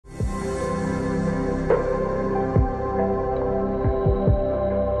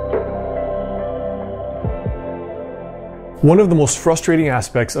One of the most frustrating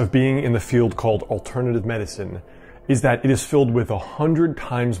aspects of being in the field called alternative medicine is that it is filled with 100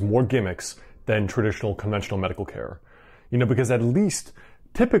 times more gimmicks than traditional conventional medical care. Because at least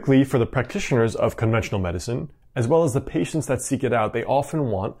typically for the practitioners of conventional medicine, as well as the patients that seek it out, they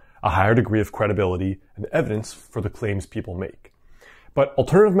often want a higher degree of credibility and evidence for the claims people make. But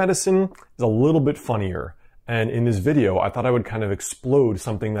alternative medicine is a little bit funnier. And in this video, I thought I would kind of explode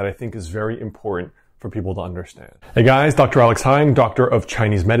something that I think is very important for people to understand. Hey guys, Dr. Alex Hein, doctor of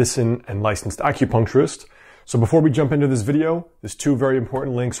Chinese medicine and licensed acupuncturist. So before we jump into this video, there's two very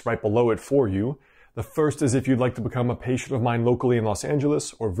important links right below it for you. The first is if you'd like to become a patient of mine locally in Los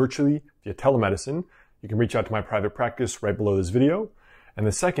Angeles or virtually via telemedicine, you can reach out to my private practice right below this video. And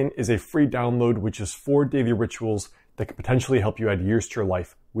the second is a free download, which is 4 daily rituals that can potentially help you add years to your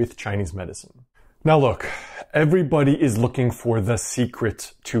life with Chinese medicine. Now look, everybody is looking for the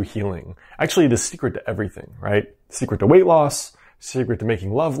secret to healing. Actually, the secret to everything, right? Secret to weight loss, secret to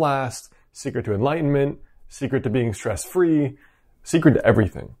making love last, secret to enlightenment, secret to being stress-free, secret to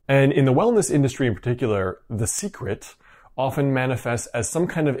everything. And in the wellness industry in particular, the secret often manifests as some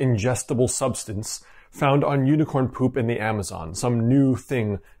kind of ingestible substance found on unicorn poop in the Amazon, some new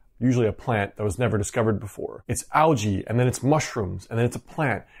thing, usually a plant that was never discovered before. It's algae, and then it's mushrooms, and then it's a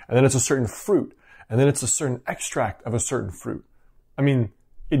plant, and then it's a certain fruit, and then it's a certain extract of a certain fruit. I mean,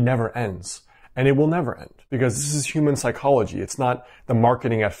 it never ends. And it will never end. Because this is human psychology. It's not the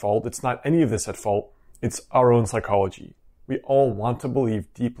marketing at fault. It's not any of this at fault. It's our own psychology. We all want to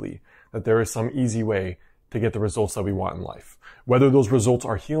believe deeply that there is some easy way to get the results that we want in life. Whether those results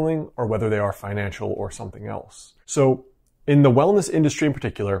are healing or whether they are financial or something else. So, in the wellness industry in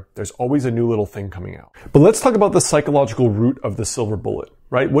particular, there's always a new little thing coming out. But let's talk about the psychological root of the silver bullet,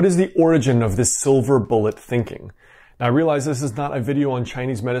 right? What is the origin of this silver bullet thinking? Now I realize this is not a video on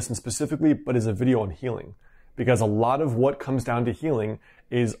Chinese medicine specifically, but is a video on healing. Because a lot of what comes down to healing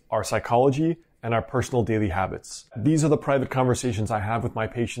is our psychology and our personal daily habits. These are the private conversations I have with my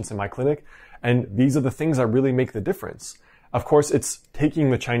patients in my clinic, and these are the things that really make the difference. Of course, it's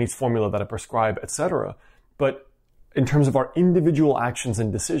taking the Chinese formula that I prescribe, etc. But in terms of our individual actions and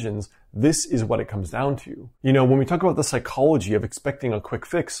decisions, this is what it comes down to. When we talk about the psychology of expecting a quick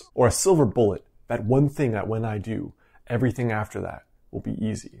fix or a silver bullet, that one thing that when I do, everything after that will be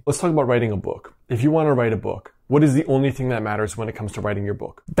easy. Let's talk about writing a book. If you want to write a book, what is the only thing that matters when it comes to writing your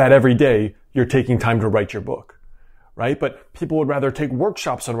book? That every day you're taking time to write your book, right? But people would rather take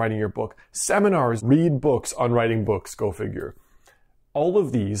workshops on writing your book, seminars, read books on writing books, go figure. All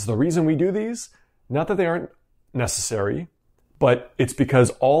of these, the reason we do these, not that they aren't necessary, but it's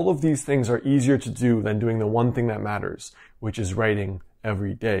because all of these things are easier to do than doing the one thing that matters, which is writing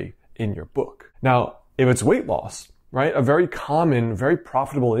every day in your book. Now, if it's weight loss, right? A very common, very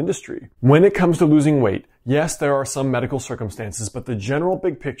profitable industry. When it comes to losing weight, yes, there are some medical circumstances, but the general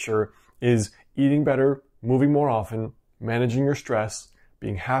big picture is eating better, moving more often, managing your stress,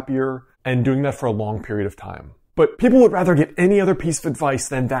 being happier, and doing that for a long period of time. But people would rather get any other piece of advice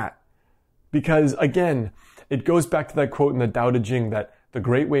than that. Because again, it goes back to that quote in the Tao Te Ching that the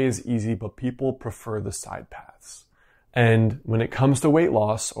great way is easy, but people prefer the side paths. And when it comes to weight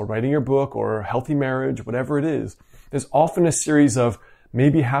loss or writing your book or healthy marriage, whatever it is, there's often a series of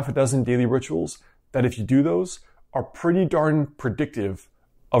maybe half a dozen daily rituals that if you do those are pretty darn predictive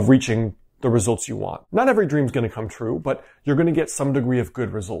of reaching the results you want. Not every dream's going to come true, but you're going to get some degree of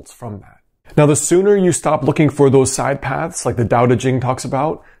good results from that. Now, the sooner you stop looking for those side paths, like the Tao Te Ching talks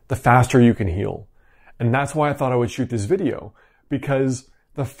about, the faster you can heal. And that's why I thought I would shoot this video, because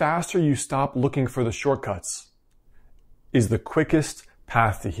the faster you stop looking for the shortcuts is the quickest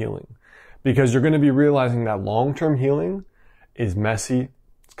path to healing. Because you're going to be realizing that long-term healing is messy,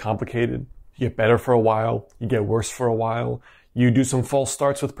 it's complicated. You get better for a while, you get worse for a while. You do some false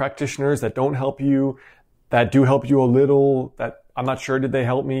starts with practitioners that don't help you, that do help you a little, that I'm not sure did they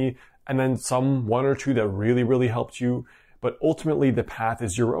help me, and then some one or two that really, really helped you. But ultimately the path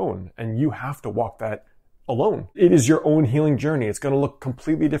is your own, and you have to walk that alone. It is your own healing journey. It's going to look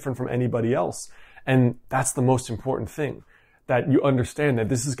completely different from anybody else. And that's the most important thing, that you understand that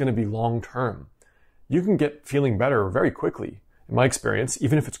this is going to be long term. You can get feeling better very quickly, in my experience,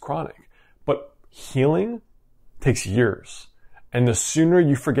 even if it's chronic. But healing takes years. And the sooner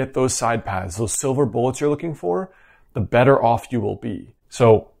you forget those side paths, those silver bullets you're looking for, the better off you will be.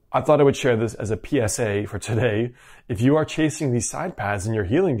 So I thought I would share this as a PSA for today. If you are chasing these side paths in your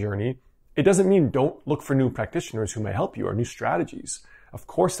healing journey, it doesn't mean don't look for new practitioners who may help you or new strategies. Of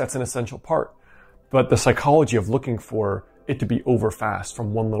course, that's an essential part. But the psychology of looking for it to be over fast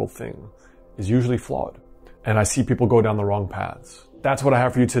from one little thing is usually flawed. And I see people go down the wrong paths. That's what I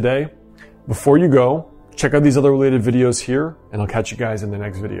have for you today. Before you go, Check out these other related videos here, and I'll catch you guys in the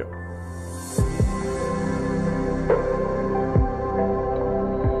next video.